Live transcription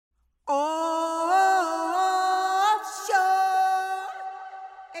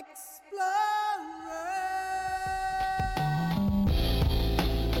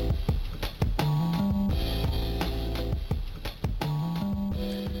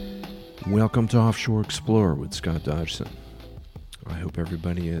Welcome to Offshore Explorer with Scott Dodgson. I hope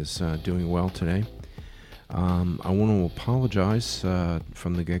everybody is doing well today. I want to apologize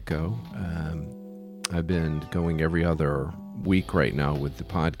from the get-go. I've been going every other week right now with the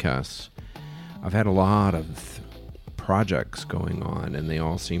podcasts. I've had a lot of projects going on, and they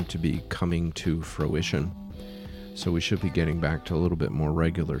all seem to be coming to fruition. So we should be getting back to a little bit more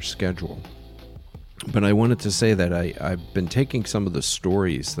regular schedule. But I wanted to say that I've been taking some of the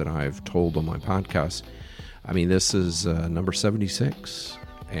stories that I've told on my podcast. I mean, this is number 76,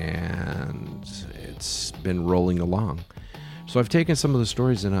 and it's been rolling along. So I've taken some of the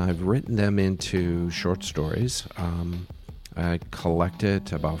stories and I've written them into short stories. I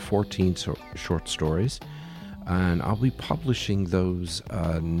collected about 14 short stories, and I'll be publishing those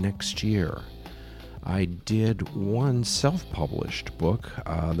next year. I did one self-published book,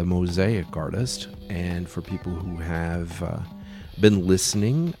 The Mosaic Artist, and for people who have been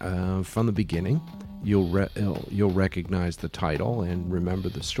listening from the beginning, you'll recognize the title and remember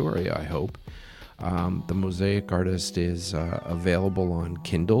the story, I hope. The Mosaic Artist is available on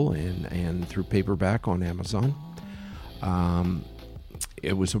Kindle and through paperback on Amazon.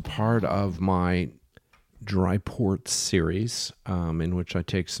 It was a part of my Dry Port series, in which I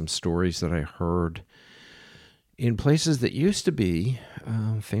take some stories that I heard in places that used to be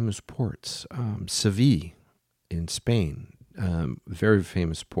famous ports. Seville in Spain, very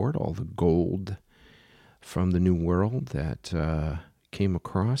famous port. All the gold from the New World that came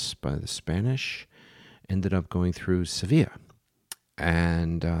across by the Spanish ended up going through Seville,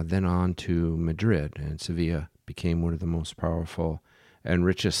 and then on to Madrid. And Seville became one of the most powerful and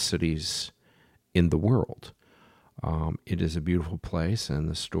richest cities in the world. It is a beautiful place, and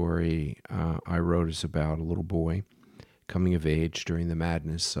the story I wrote is about a little boy coming of age during the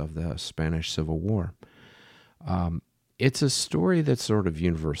madness of the Spanish Civil War. It's a story that's sort of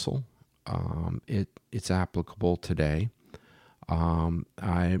universal. It's applicable today.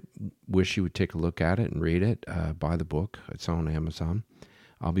 I wish you would take a look at it and read it. Buy the book. It's on Amazon.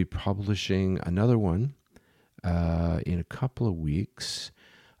 I'll be publishing another one in a couple of weeks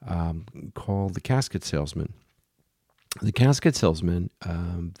called The Casket Salesman. The Casket Salesman,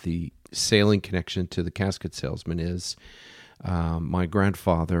 the sailing connection to The Casket Salesman is my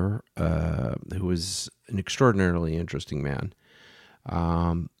grandfather, who was an extraordinarily interesting man,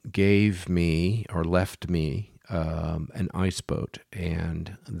 gave me or left me an ice boat,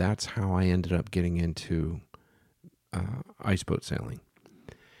 and that's how I ended up getting into ice boat sailing.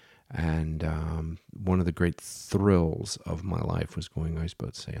 And one of the great thrills of my life was going ice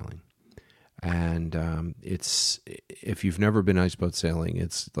boat sailing. And it's, if you've never been ice boat sailing,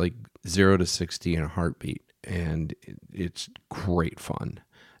 it's like 0 to 60 in a heartbeat, and it's great fun.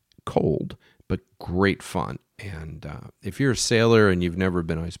 Cold, but great fun. And if you're a sailor and you've never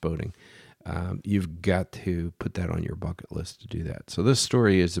been ice boating, you've got to put that on your bucket list to do that. So this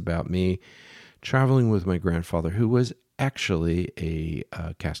story is about me traveling with my grandfather, who was actually a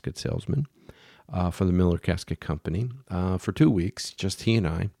casket salesman for the Miller Casket Company for 2 weeks, just he and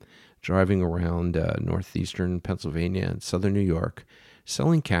I, driving around northeastern Pennsylvania and southern New York,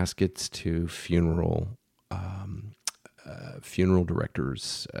 selling caskets to funeral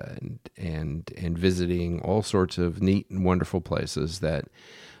directors and visiting all sorts of neat and wonderful places that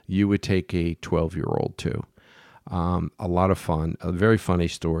you would take a 12-year-old to. A lot of fun, a very funny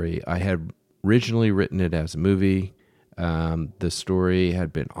story. I had originally written it as a movie. The story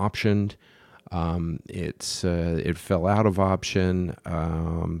had been optioned. It fell out of option.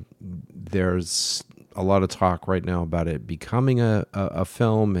 There's a lot of talk right now about it becoming a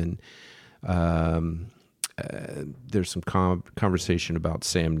film, and there's some conversation about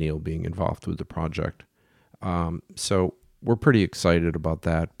Sam Neill being involved with the project. So we're pretty excited about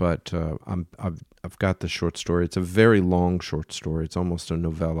that. But I've got the short story. It's a very long short story. It's almost a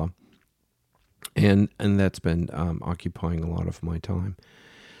novella, and that's been occupying a lot of my time.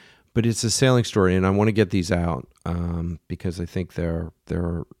 But it's a sailing story, and I want to get these out because I think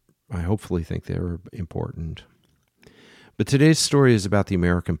I hopefully think they're important. But today's story is about the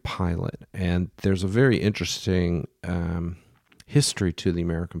American pilot, and there's a very interesting history to the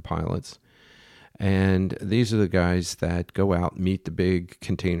American pilots. And these are the guys that go out, meet the big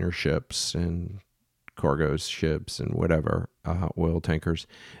container ships and cargo ships and whatever, oil tankers,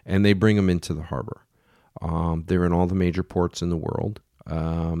 and they bring them into the harbor. They're in all the major ports in the world.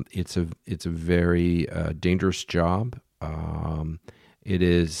 It's a very dangerous job.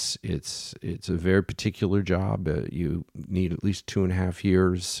 It's a very particular job. You need at least 2.5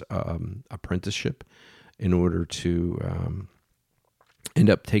 years apprenticeship in order to end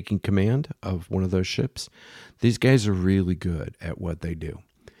up taking command of one of those ships. These guys are really good at what they do.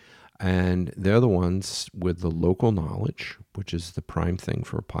 And they're the ones with the local knowledge, which is the prime thing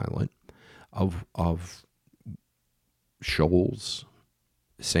for a pilot, of shoals,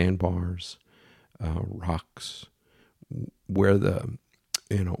 sandbars, rocks, where the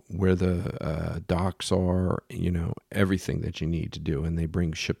docks are, everything that you need to do. And they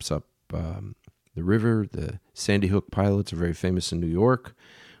bring ships up the river. The Sandy Hook pilots are very famous in New York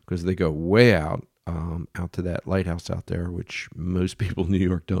because they go way out to that lighthouse out there, which most people in New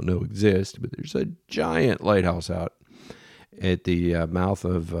York don't know exists. But there's a giant lighthouse out at the mouth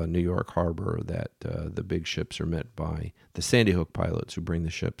of New York Harbor that the big ships are met by the Sandy Hook pilots who bring the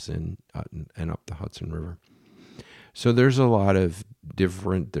ships in and up the Hudson River. So there's a lot of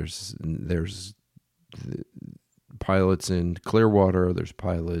different, there's pilots in Clearwater, there's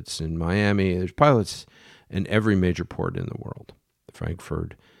pilots in Miami, there's pilots in every major port in the world.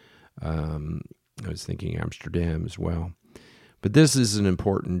 Frankfurt, I was thinking Amsterdam as well. But this is an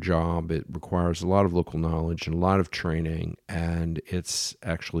important job. It requires a lot of local knowledge and a lot of training, and it's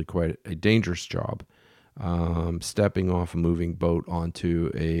actually quite a dangerous job. Stepping off a moving boat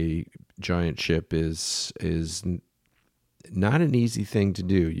onto a giant ship is not an easy thing to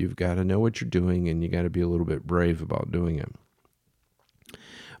do. You've got to know what you're doing, and you got to be a little bit brave about doing it.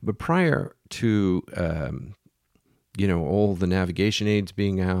 But prior to all the navigation aids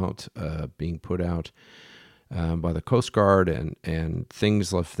being put out by the Coast Guard and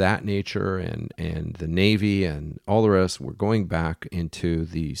things of that nature, and the Navy and all the rest, we're going back into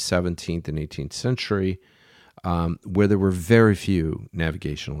the 17th and 18th century, where there were very few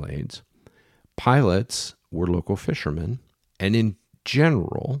navigational aids. Pilots were local fishermen, and in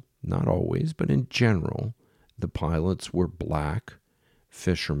general, not always, but in general, the pilots were black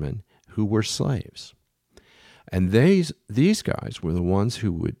fishermen who were slaves. And these guys were the ones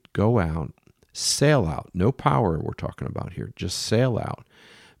who would go out, sail out, no power we're talking about here, just sail out,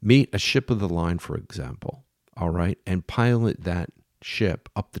 meet a ship of the line, for example, all right, and pilot that ship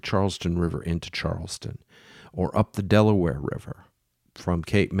up the Charleston River into Charleston, or up the Delaware River, from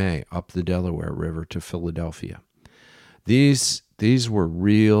Cape May up the Delaware River to Philadelphia. These were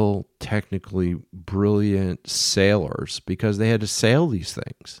real, technically brilliant sailors because they had to sail these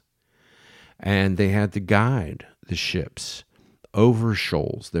things. And they had to guide the ships over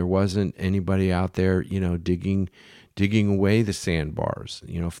shoals. There wasn't anybody out there, digging away the sandbars.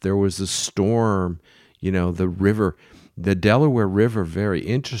 If there was a storm, the Delaware River, very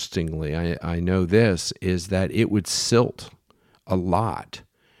interestingly, I know this, is that it would silt a lot.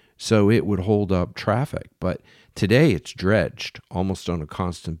 So it would hold up traffic. But today it's dredged almost on a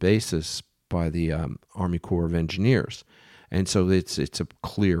constant basis by the Army Corps of Engineers. And so it's a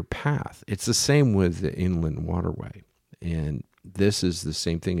clear path. It's the same with the inland waterway. And this is the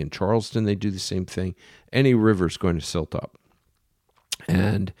same thing in Charleston. They do the same thing. Any river's going to silt up.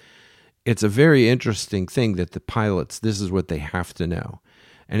 And it's a very interesting thing that the pilots, this is what they have to know.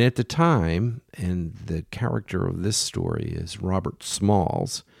 And at the time, and the character of this story is Robert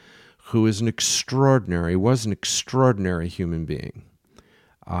Smalls, who was an extraordinary human being.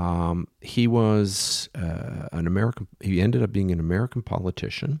 He was an American. He ended up being an American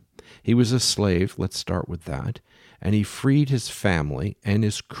politician. He was a slave. Let's start with that. And he freed his family and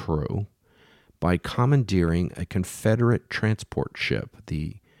his crew by commandeering a Confederate transport ship,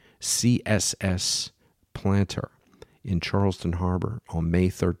 the CSS Planter, in Charleston Harbor on May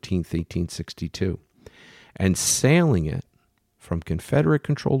 13th, 1862, and sailing it from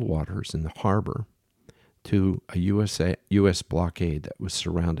Confederate-controlled waters in the harbor to a U.S. blockade that was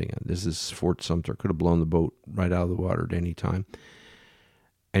surrounding it. This is Fort Sumter. Could have blown the boat right out of the water at any time.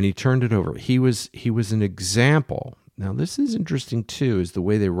 And he turned it over. He was an example. Now, this is interesting, too, is the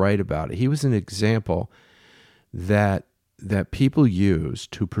way they write about it. He was an example that people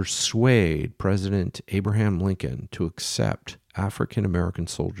used to persuade President Abraham Lincoln to accept African-American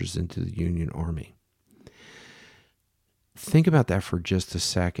soldiers into the Union Army. Think about that for just a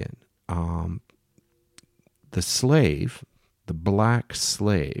second. The slave, the black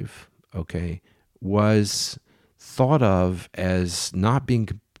slave, was thought of as not being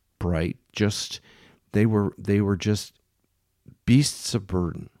bright. They were just beasts of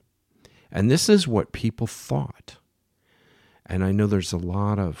burden, and this is what people thought. And I know there's a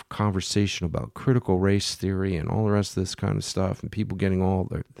lot of conversation about critical race theory and all the rest of this kind of stuff, and people getting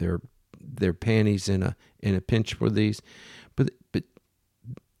all their panties in a pinch for these, but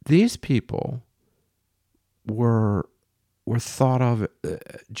these people were thought of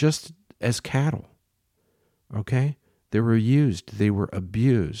just as cattle. Okay, they were used, they were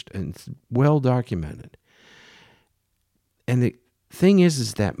abused, and it's well documented. And the thing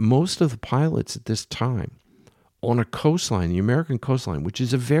is that most of the pilots at this time on a coastline, the American coastline, which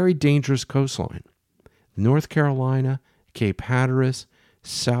is a very dangerous coastline. North Carolina, Cape Hatteras,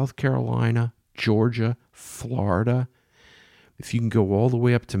 South Carolina, Georgia, Florida. If you can go all the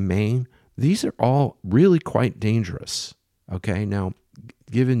way up to Maine, these are all really quite dangerous. Okay, now,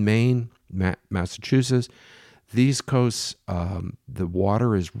 given Maine, Massachusetts, these coasts, the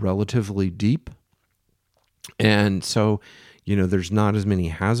water is relatively deep. And so, there's not as many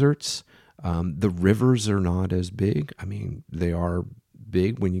hazards. The rivers are not as big. I mean, they are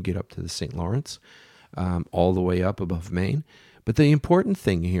big when you get up to the St. Lawrence, all the way up above Maine. But the important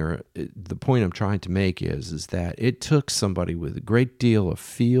thing here, the point I'm trying to make is that it took somebody with a great deal of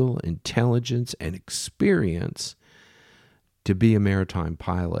feel, intelligence, and experience to be a maritime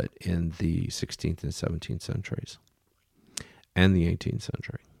pilot in the 16th and 17th centuries and the 18th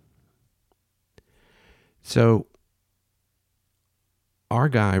century. So our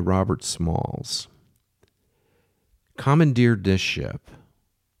guy, Robert Smalls, commandeered this ship,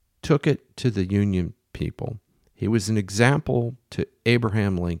 took it to the Union people. He was an example to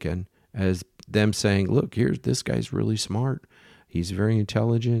Abraham Lincoln as them saying, look, this guy's really smart. He's very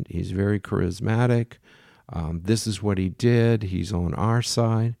intelligent. He's very charismatic. This is what he did. He's on our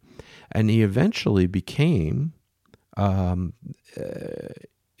side. And he eventually became a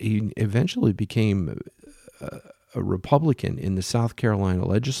Republican in the South Carolina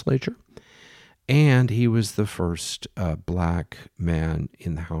legislature. And he was the first black man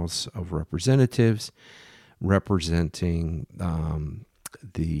in the House of Representatives, representing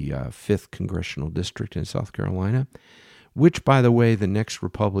the 5th Congressional District in South Carolina, which, by the way, the next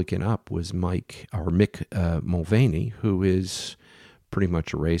Republican up was Mick Mulvaney, who is pretty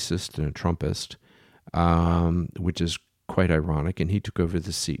much a racist and a Trumpist, which is quite ironic, and he took over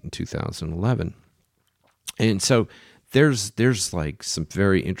the seat in 2011. And so there's like some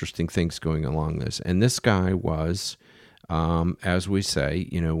very interesting things going along this. And this guy was, as we say,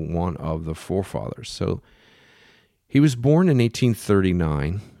 one of the forefathers. So he was born in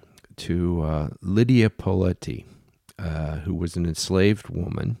 1839 to Lydia Poletti, who was an enslaved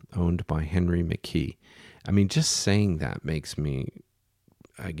woman owned by Henry McKee. I mean, just saying that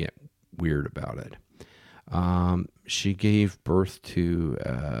I get weird about it. She gave birth to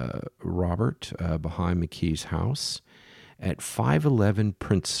Robert behind McKee's house at 511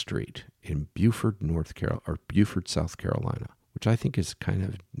 Prince Street in Beaufort, South Carolina, which I think is kind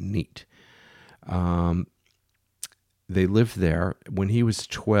of neat. They lived there. When he was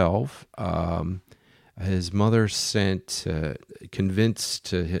 12, his mother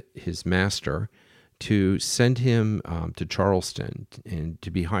convinced his master to send him to Charleston and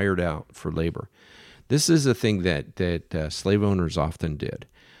to be hired out for labor. This is a thing that slave owners often did.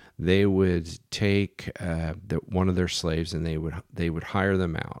 They would take one of their slaves and they would hire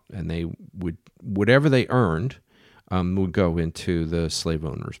them out, and they would, whatever they earned would go into the slave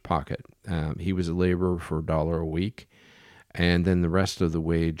owner's pocket. He was a laborer for $1 a week, and then the rest of the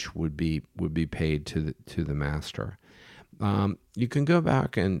wage would be paid to the master. You can go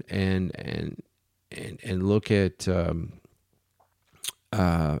back and look at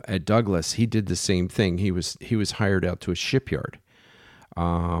Douglass. He did the same thing. He was hired out to a shipyard,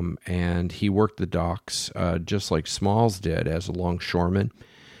 and he worked the docks just like Smalls did as a longshoreman.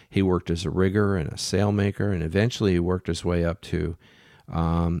 He worked as a rigger and a sailmaker, and eventually he worked his way up to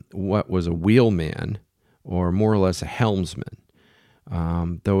what was a wheelman, or more or less a helmsman.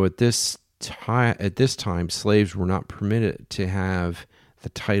 Though at this time, slaves were not permitted to have the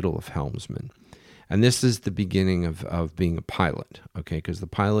title of helmsman. And this is the beginning of being a pilot, okay? Because the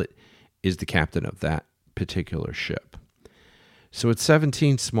pilot is the captain of that particular ship. So at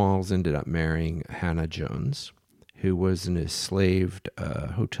 17, Smalls ended up marrying Hannah Jones, who was an enslaved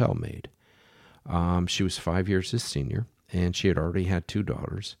hotel maid. She was 5 years his senior, and she had already had 2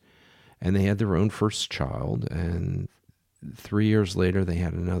 daughters. And they had their own first child, and 3 years later, they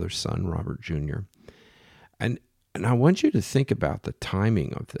had another son, Robert Jr. And I want you to think about the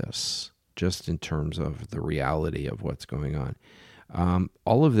timing of this, just in terms of the reality of what's going on.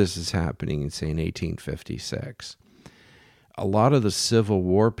 All of this is happening in, say, in 1856. A lot of the Civil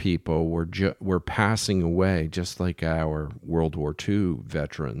War people were passing away, just like our World War II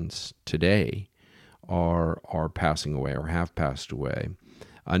veterans today are passing away or have passed away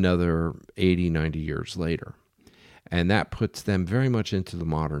another 80, 90 years later. And that puts them very much into the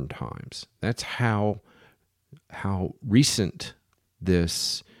modern times. That's how recent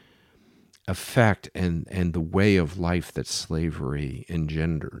this effect and the way of life that slavery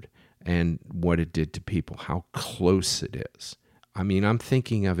engendered and what it did to people, how close it is. I mean, I'm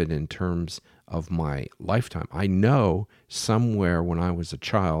thinking of it in terms of my lifetime. I know somewhere when I was a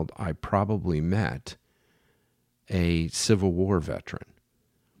child, I probably met a Civil War veteran.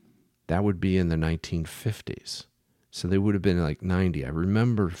 That would be in the 1950s. So they would have been like 90. I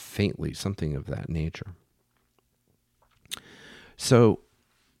remember faintly something of that nature. So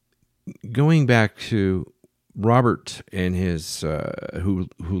going back to Robert and his, who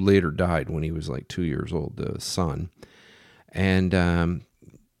later died when he was like 2 years old, the son, and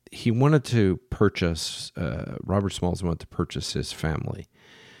he wanted to purchase. Robert Smalls wanted to purchase his family,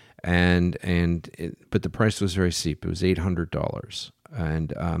 but the price was very steep. It was $800, and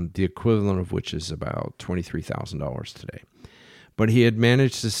the equivalent of which is about $23,000 today. But he had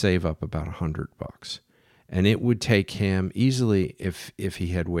managed to save up about $100. And it would take him easily, if he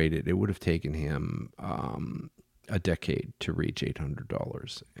had waited, it would have taken him a decade to reach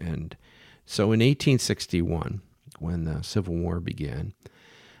 $800. And so in 1861, when the Civil War began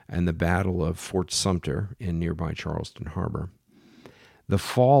and the Battle of Fort Sumter in nearby Charleston Harbor, the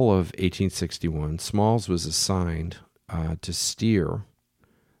fall of 1861, Smalls was assigned to steer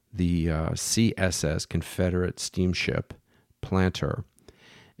the CSS, Confederate steamship Planter,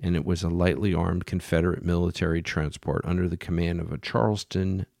 and it was a lightly armed Confederate military transport under the command of a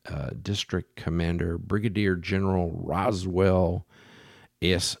Charleston District Commander, Brigadier General Roswell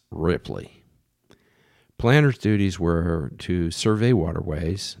S. Ripley. Planter's duties were to survey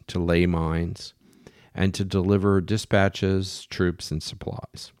waterways, to lay mines, and to deliver dispatches, troops, and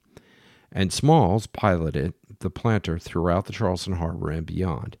supplies. And Smalls piloted the Planter throughout the Charleston Harbor and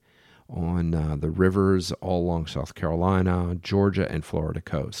beyond, on the rivers all along South Carolina, Georgia, and Florida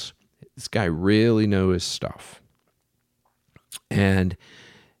coasts. This guy really knows his stuff. And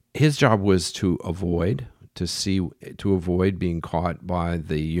his job was to avoid being caught by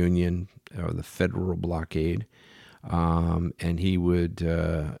the Union or the Federal blockade. And he would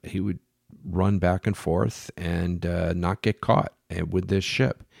run back and forth and not get caught with this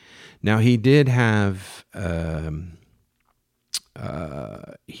ship. Now, he did have other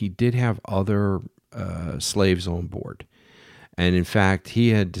slaves on board. And in fact, he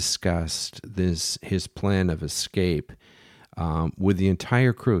had discussed his plan of escape with the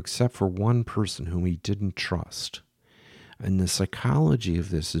entire crew except for one person whom he didn't trust. And the psychology of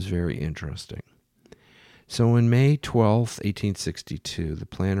this is very interesting. So on May 12th, 1862, the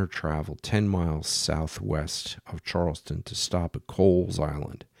Planter traveled 10 miles southwest of Charleston to stop at Coles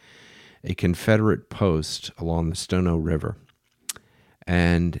Island, a Confederate post along the Stono River.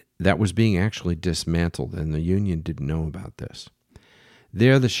 And that was being actually dismantled, and the Union didn't know about this.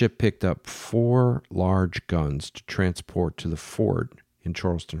 There, the ship picked up 4 large guns to transport to the fort in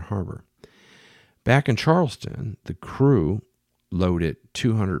Charleston Harbor. Back in Charleston, the crew loaded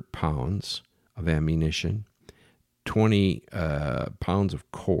 200 pounds of ammunition, 20 pounds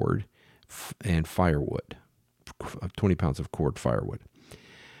of cord, and firewood, 20 pounds of cord firewood.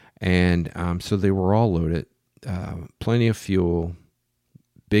 And so they were all loaded, plenty of fuel,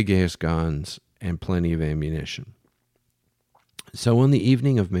 big-ass guns, and plenty of ammunition. So on the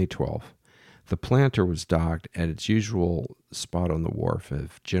evening of May 12th, the Planter was docked at its usual spot on the wharf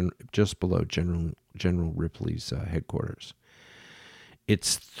just below General Ripley's headquarters.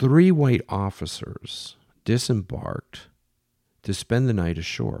 Its 3 white officers disembarked to spend the night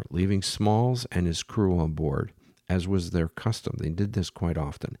ashore, leaving Smalls and his crew on board, as was their custom. They did this quite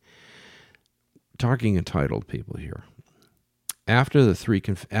often. Talking entitled people here.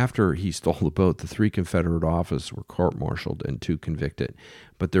 After he stole the boat, the 3 Confederate officers were court-martialed and 2 convicted,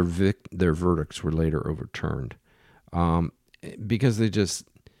 but their verdicts were later overturned because they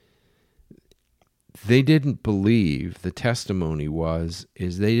didn't believe. The testimony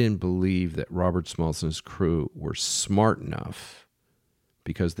they didn't believe that Robert Smalls and his crew were smart enough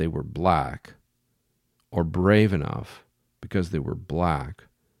because they were black, or brave enough because they were black,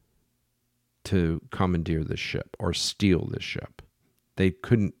 to commandeer the ship or steal the ship. They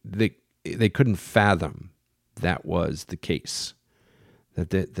couldn't fathom that was the case,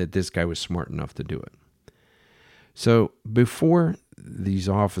 that this guy was smart enough to do it. So before these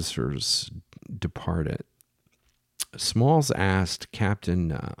officers departed, Smalls asked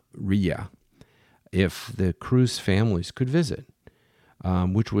Captain Rhea if the crew's families could visit,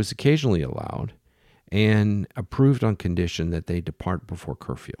 which was occasionally allowed, and approved on condition that they depart before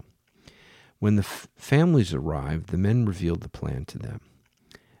curfew. When the families arrived, the men revealed the plan to them.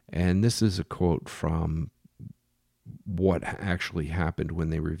 And this is a quote from what actually happened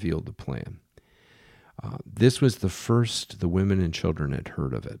when they revealed the plan. This was the first the women and children had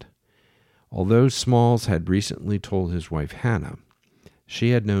heard of it. Although Smalls had recently told his wife Hannah,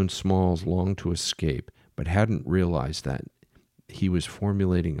 she had known Smalls longed to escape, but hadn't realized that he was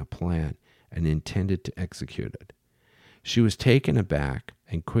formulating a plan and intended to execute it. She was taken aback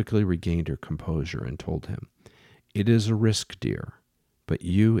and quickly regained her composure and told him, It is a risk, dear, but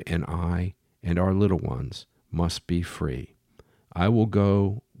you and I and our little ones must be free. I will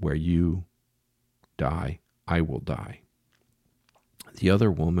go where you die. I will die." The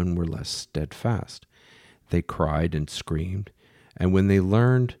other women were less steadfast. They cried and screamed, and when they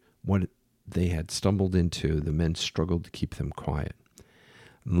learned what they had stumbled into, the men struggled to keep them quiet.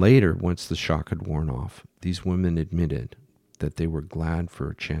 Later, once the shock had worn off, these women admitted that they were glad for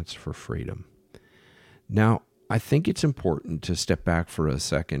a chance for freedom. Now, I think it's important to step back for a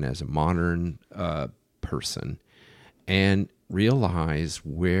second as a modern person and realize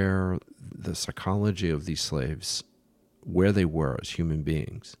where the psychology of these slaves, where they were as human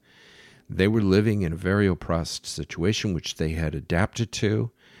beings. They were living in a very oppressed situation, which they had adapted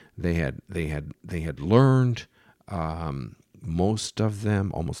to. They had learned. Most of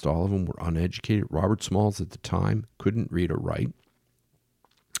them, almost all of them, were uneducated. Robert Smalls at the time couldn't read or write,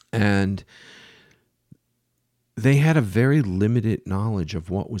 and they had a very limited knowledge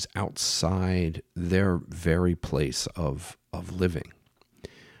of what was outside their very place of living.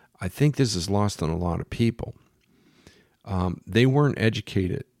 I think this is lost on a lot of people. They weren't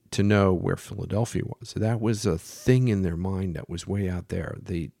educated to know where Philadelphia was. That was a thing in their mind that was way out there.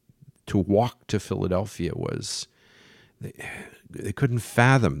 To walk to Philadelphia was, they couldn't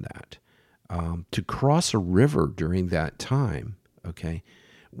fathom that. To cross a river during that time, okay,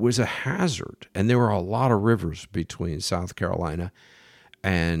 was a hazard. And there were a lot of rivers between South Carolina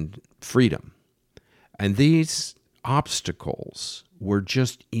and freedom. And these obstacles were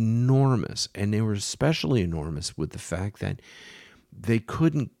just enormous. And they were especially enormous with the fact that they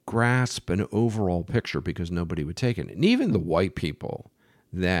couldn't grasp an overall picture because nobody would take it. And even the white people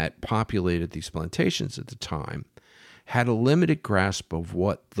that populated these plantations at the time had a limited grasp of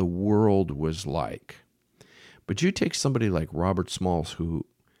what the world was like. But you take somebody like Robert Smalls, who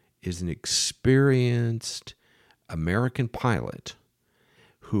is an experienced American pilot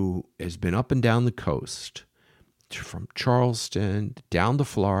who has been up and down the coast from Charleston down to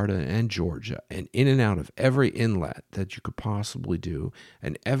Florida and Georgia and in and out of every inlet that you could possibly do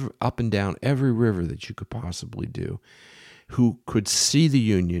and up and down every river that you could possibly do, who could see the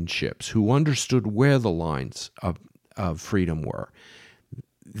Union ships, who understood where the lines of freedom were.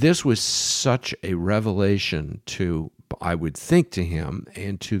 This was such a revelation to, I would think, to him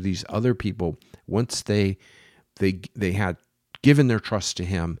and to these other people once they had given their trust to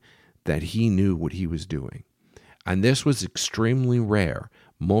him, that he knew what he was doing. And this was extremely rare.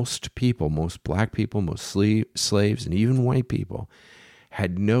 Most people, most black people, most slaves, and even white people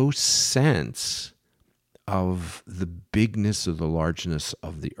had no sense of the bigness or the largeness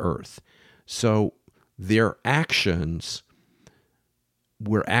of the earth. So their actions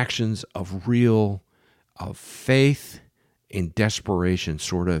were actions of faith and desperation,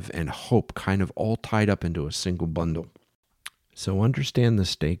 sort of, and hope, kind of all tied up into a single bundle. So understand the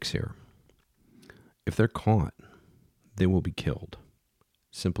stakes here. If they're caught, they will be killed.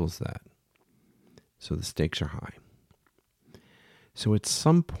 Simple as that. So the stakes are high. So at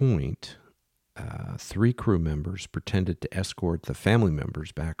some point, 3 crew members pretended to escort the family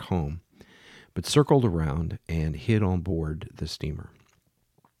members back home, but circled around and hid on board the steamer.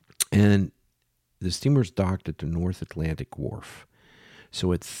 And the steamer's docked at the North Atlantic Wharf.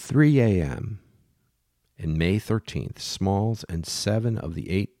 So at 3 a.m. on May 13th, Smalls and 7 of the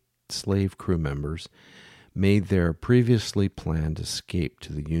 8 slave crew members made their previously planned escape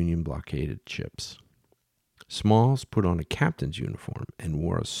to the Union blockaded ships. Smalls put on a captain's uniform and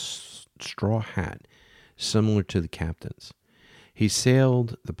wore a straw hat similar to the captain's. He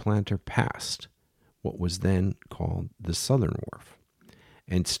sailed the Planter past what was then called the Southern Wharf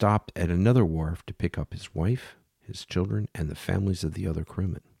and stopped at another wharf to pick up his wife, his children, and the families of the other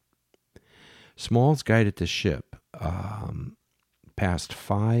crewmen. Smalls guided the ship past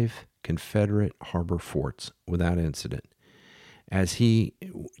 5 Confederate harbor forts without incident, as he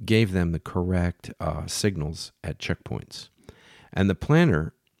gave them the correct signals at checkpoints. And the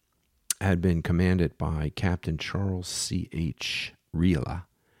Planter had been commanded by Captain Charles C.H. Rilla,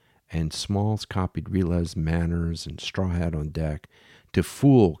 and Smalls copied Rilla's manners and straw hat on deck to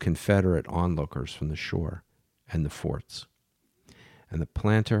fool Confederate onlookers from the shore and the forts. And the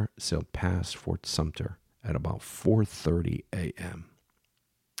Planter sailed past Fort Sumter at about 4:30 a.m.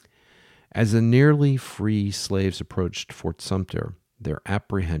 As the nearly free slaves approached Fort Sumter, their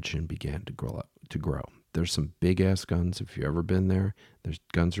apprehension began to grow. There's some big-ass guns. If you've ever been there, there's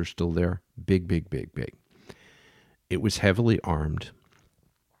guns are still there. Big, big, big, big. It was heavily armed,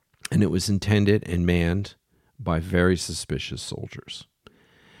 and it was intended and manned by very suspicious soldiers.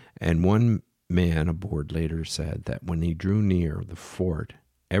 And one man aboard later said that when he drew near the fort,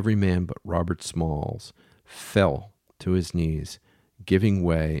 every man but Robert Smalls fell to his knees, giving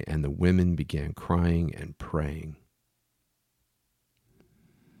way, and the women began crying and praying.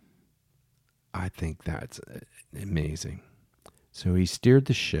 I think that's amazing. So he steered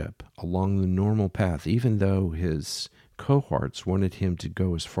the ship along the normal path, even though his cohorts wanted him to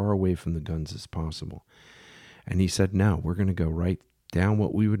go as far away from the guns as possible. And he said, no, we're going to go right down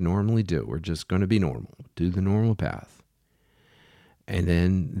what we would normally do. We're just going to be normal, do the normal path. And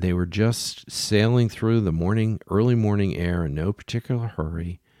then they were just sailing through the early morning air in no particular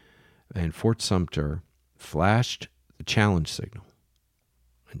hurry, and Fort Sumter flashed the challenge signal.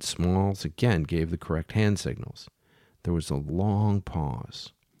 And Smalls again gave the correct hand signals. There was a long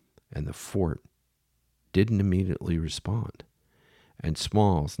pause, and the fort didn't immediately respond. And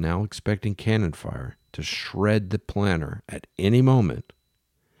Smalls, now expecting cannon fire to shred the planter at any moment,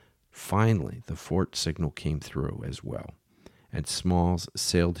 finally the fort signal came through as well, and Smalls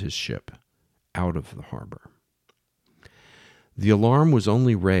sailed his ship out of the harbor. The alarm was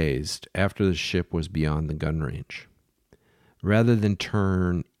only raised after the ship was beyond the gun range. Rather than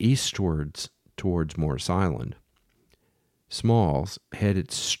turn eastwards towards Morris Island, Smalls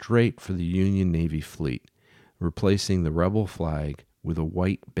headed straight for the Union Navy fleet, replacing the rebel flag with a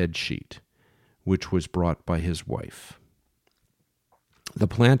white bedsheet, which was brought by his wife. The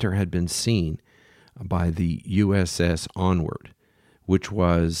planter had been seen by the USS Onward, which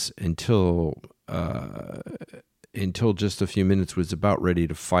was until just a few minutes was about ready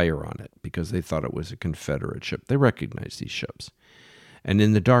to fire on it because they thought it was a Confederate ship. They recognized these ships. And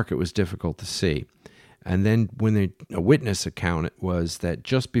in the dark, it was difficult to see. And then when a witness account it was that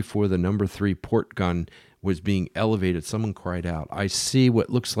just before the number 3 port gun was being elevated, someone cried out, "I see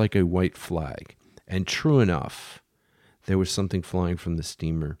what looks like a white flag." And true enough, there was something flying from the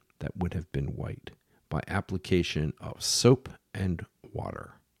steamer that would have been white by application of soap and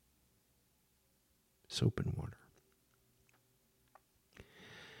water. Soap and water.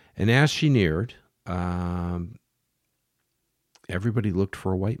 And as she neared, everybody looked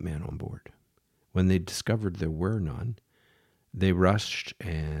for a white man on board. When they discovered there were none, they rushed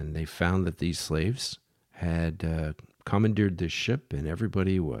and they found that these slaves had commandeered this ship, and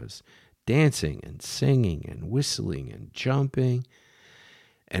everybody was dancing and singing and whistling and jumping.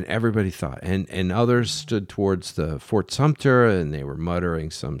 And everybody thought, and others stood towards the Fort Sumter, and they were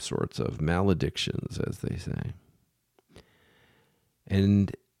muttering some sorts of maledictions, as they say.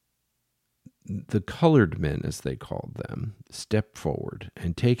 And the colored men, as they called them, stepped forward,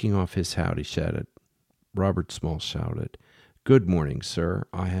 and taking off his hat, Robert Smalls shouted, "Good morning, sir.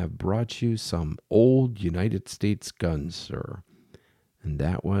 I have brought you some old United States guns, sir." And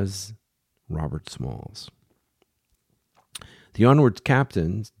that was Robert Smalls. The Onward's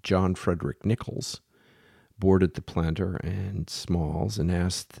captain, John Frederick Nichols, boarded the planter and Smalls and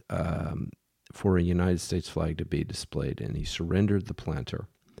asked for a United States flag to be displayed, and he surrendered the planter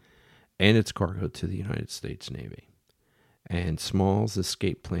and its cargo to the United States Navy. And Smalls'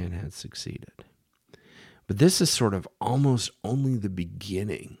 escape plan had succeeded. But this is sort of almost only the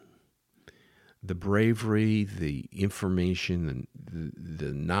beginning. The bravery, the information,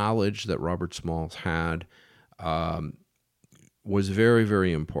 the knowledge that Robert Smalls had was very,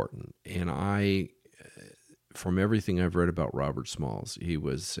 very important. And from everything I've read about Robert Smalls, he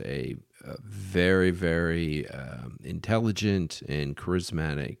was a very, very intelligent and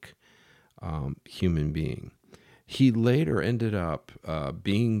charismatic human being. He later ended up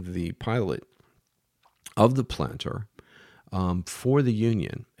being the pilot of the planter for the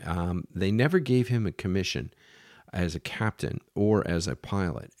Union. They never gave him a commission as a captain or as a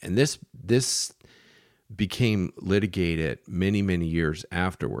pilot, and this became litigated many, many years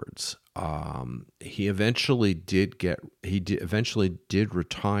afterwards. He eventually did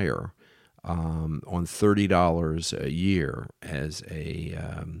retire on $30 a year as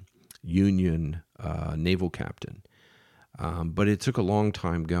a Union naval captain, but it took a long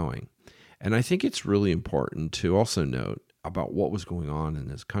time going. And I think it's really important to also note about what was going on in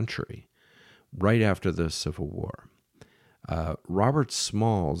this country right after the Civil War. Robert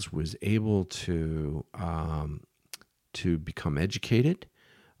Smalls was able to become educated,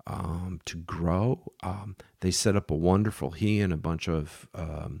 to grow. They set up he and a bunch of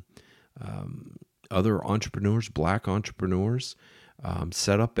other entrepreneurs, black entrepreneurs,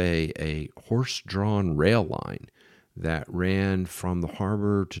 set up a horse-drawn rail line that ran from the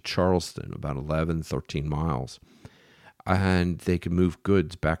harbor to Charleston, about 13 miles. And they could move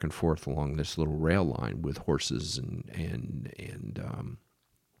goods back and forth along this little rail line with horses and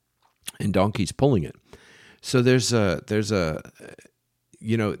donkeys pulling it. So this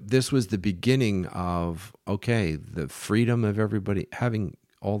was the beginning of, okay, the freedom of everybody having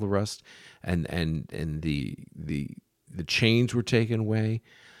all the rest, and the chains were taken away.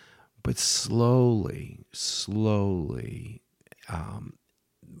 But slowly,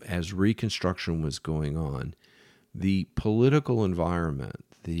 as Reconstruction was going on, the political environment,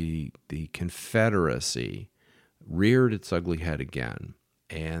 the Confederacy, reared its ugly head again,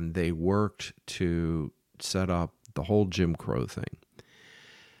 and they worked to set up the whole Jim Crow thing.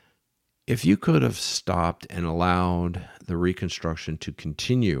 If you could have stopped and allowed the Reconstruction to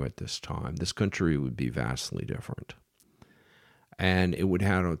continue at this time, this country would be vastly different. And it would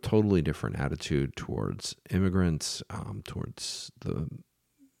have a totally different attitude towards immigrants, towards the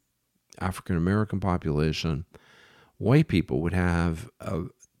African American population. White people would have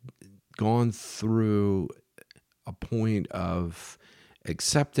gone through a point of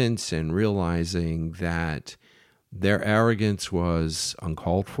acceptance and realizing that their arrogance was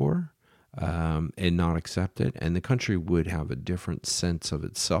uncalled for and not accepted, and the country would have a different sense of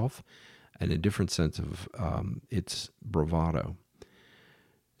itself and a different sense of its bravado.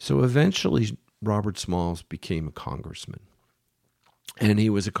 So eventually, Robert Smalls became a congressman, and he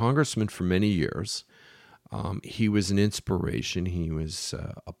was a congressman for many years. He was an inspiration. He was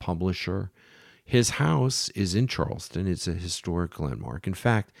a publisher. His house is in Charleston. It's a historic landmark. In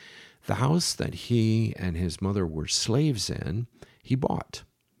fact, the house that he and his mother were slaves in, he bought.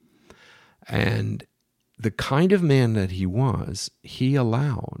 And the kind of man that he was, he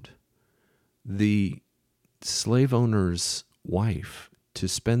allowed the slave owner's wife to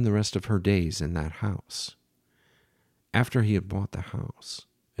spend the rest of her days in that house after he had bought the house.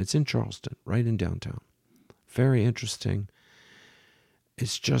 It's in Charleston, right in downtown. Very interesting.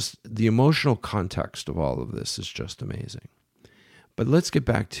 It's just the emotional context of all of this is just amazing. But let's get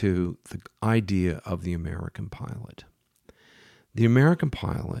back to the idea of the American pilot. The American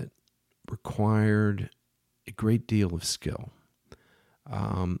pilot required a great deal of skill.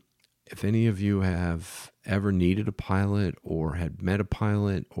 If any of you have ever needed a pilot or had met a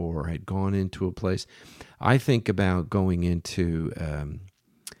pilot or had gone into a place, I think about going into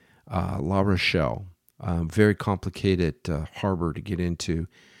La Rochelle, very complicated harbor to get into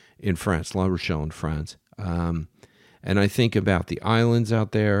in France, La Rochelle in France. And I think about the islands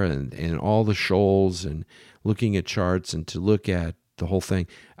out there and all the shoals and looking at charts and to look at the whole thing.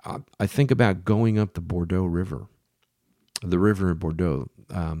 I think about going up the Bordeaux River, the river in Bordeaux,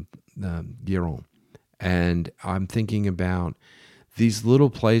 Gironde. And I'm thinking about these little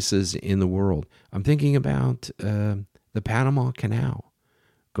places in the world. I'm thinking about the Panama Canal,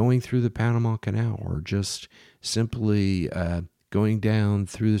 going through the Panama Canal, or just simply going down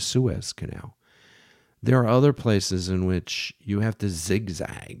through the Suez Canal. There are other places in which you have to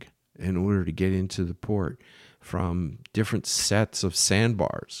zigzag in order to get into the port from different sets of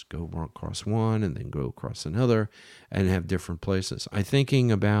sandbars. Go across one and then go across another and have different places. I'm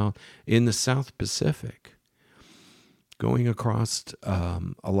thinking about in the South Pacific, going across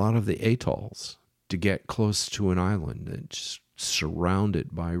a lot of the atolls to get close to an island that's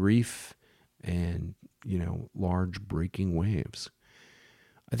surrounded by reef and, large breaking waves.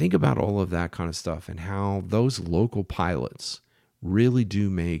 I think about all of that kind of stuff and how those local pilots really do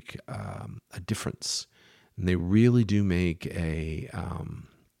make a difference. And they really do make they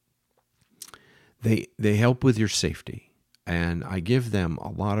help with your safety. And I give them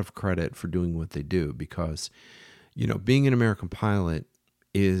a lot of credit for doing what they do because, being an American pilot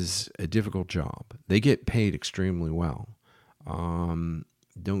is a difficult job. They get paid extremely well. Don't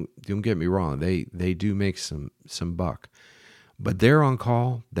get me wrong. They do make some buck. But they're on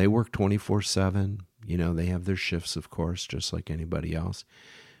call. They work 24/7. They have their shifts, of course, just like anybody else.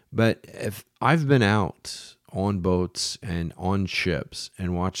 But if I've been out on boats and on ships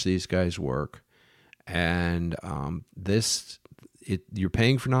and watched these guys work, and you're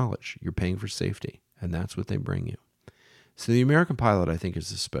paying for knowledge, you're paying for safety, and that's what they bring you. So the American pilot, I think,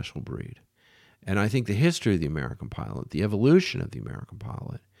 is a special breed. And I think the history of the American pilot, the evolution of the American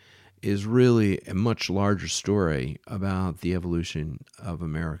pilot, is really a much larger story about the evolution of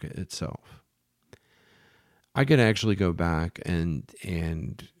America itself. I could actually go back and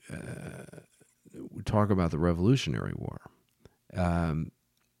talk about the Revolutionary War.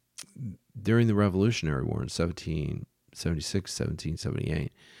 During the Revolutionary War in 1776,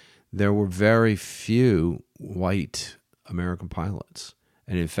 1778, there were very few white American pilots.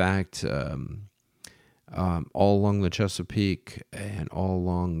 And in fact, all along the Chesapeake and all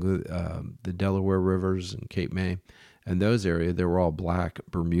along the Delaware rivers and Cape May and those areas, there were all black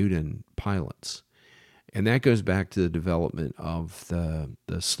Bermudan pilots. And that goes back to the development of the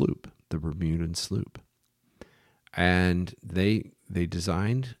sloop, the Bermudan sloop. And they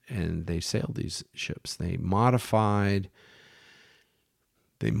designed and they sailed these ships. They modified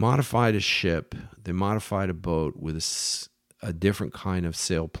They modified a ship. They modified a boat with a different kind of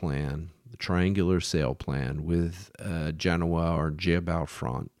sail plan, the triangular sail plan with Genoa or jib out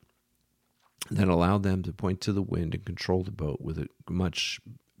front that allowed them to point to the wind and control the boat with a much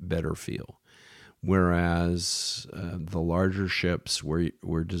better feel. Whereas the larger ships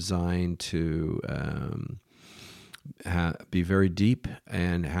were designed to be very deep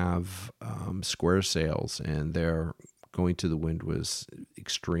and have square sails, and their going to the wind was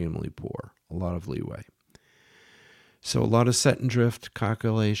extremely poor, a lot of leeway. So a lot of set and drift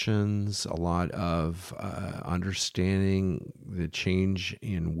calculations, a lot of understanding the change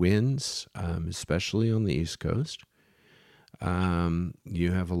in winds, especially on the East Coast.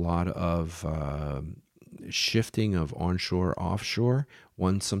 You have a lot of shifting of onshore, offshore.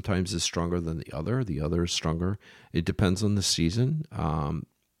 One sometimes is stronger than the other. The other is stronger. It depends on the season.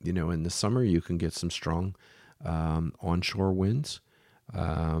 In the summer, you can get some strong onshore winds.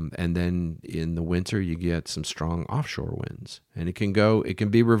 And then in the winter, you get some strong offshore winds. And it can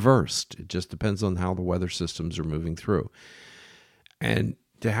be reversed. It just depends on how the weather systems are moving through. And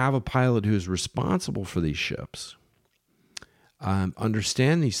to have a pilot who's responsible for these ships,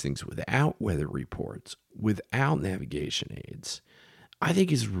 understand these things without weather reports, without navigation aids, I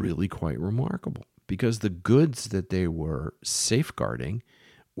think is really quite remarkable, because the goods that they were safeguarding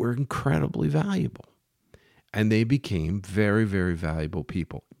were incredibly valuable. And they became very, very valuable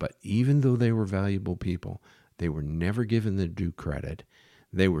people. But even though they were valuable people, they were never given the due credit.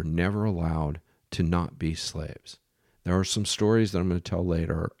 They were never allowed to not be slaves. There are some stories that I'm going to tell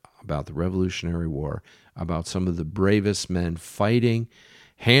later about the Revolutionary War, about some of the bravest men fighting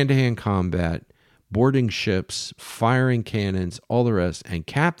hand-to-hand combat, boarding ships, firing cannons, all the rest, and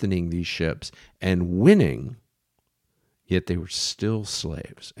captaining these ships and winning, yet they were still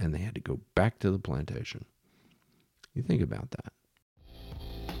slaves, and they had to go back to the plantation. You think about that.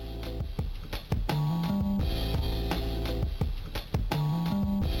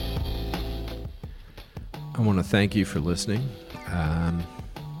 I want to thank you for listening.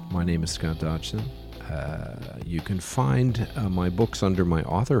 My name is Scott Dodgson. You can find my books under my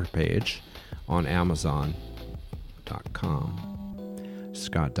author page on Amazon.com.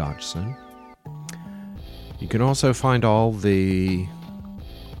 Scott Dodgson. You can also find all the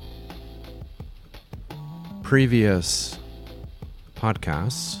previous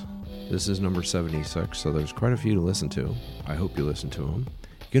podcasts. This is number 76, so there's quite a few to listen to. I hope you listen to them.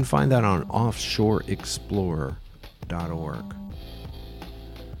 You can find that on offshoreexplorer.org.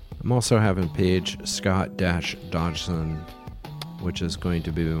 I'm also having page Scott-Dodgson, which is going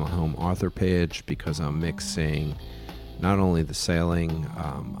to be my home author page, because I'm mixing not only the sailing,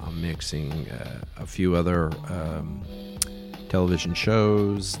 I'm mixing a few other television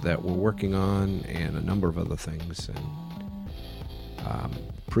shows that we're working on and a number of other things, and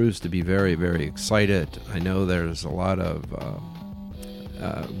proves to be very, very excited. I know there's a lot of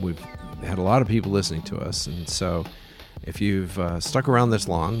we've had a lot of people listening to us, and so if you've stuck around this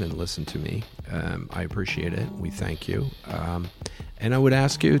long and listened to me, I appreciate it. We thank you, and I would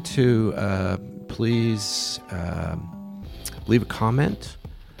ask you to please leave a comment.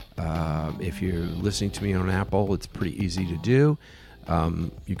 If you're listening to me on Apple, it's pretty easy to do.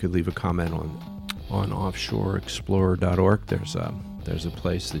 You could leave a comment on offshoreexplorer.org. There's a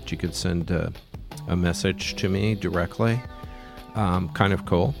place that you could send a message to me directly. Kind of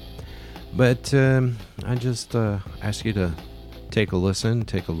cool. But I just ask you to take a listen,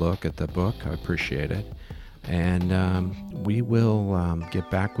 take a look at the book. I appreciate it. And we will get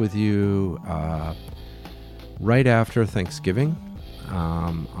back with you right after Thanksgiving.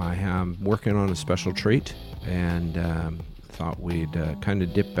 I am working on a special treat, and thought we'd kind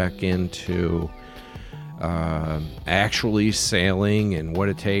of dip back into actually sailing and what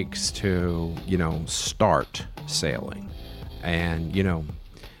it takes to, start sailing. And,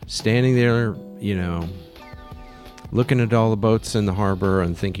 standing there, looking at all the boats in the harbor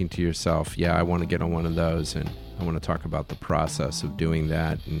and thinking to yourself, yeah, I want to get on one of those, and I want to talk about the process of doing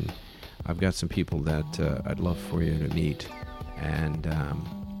that. And I've got some people that I'd love for you to meet. And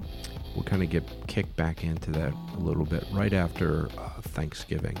we'll kind of get kicked back into that a little bit right after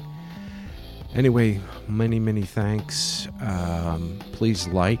Thanksgiving. Anyway, many, many thanks. Please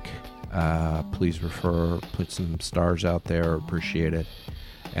please refer, put some stars out there. Appreciate it.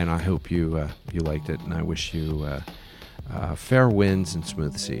 And I hope you liked it. And I wish you fair winds and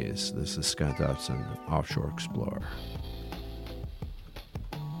smooth seas. This is Scott Dodgson, Offshore Explorer.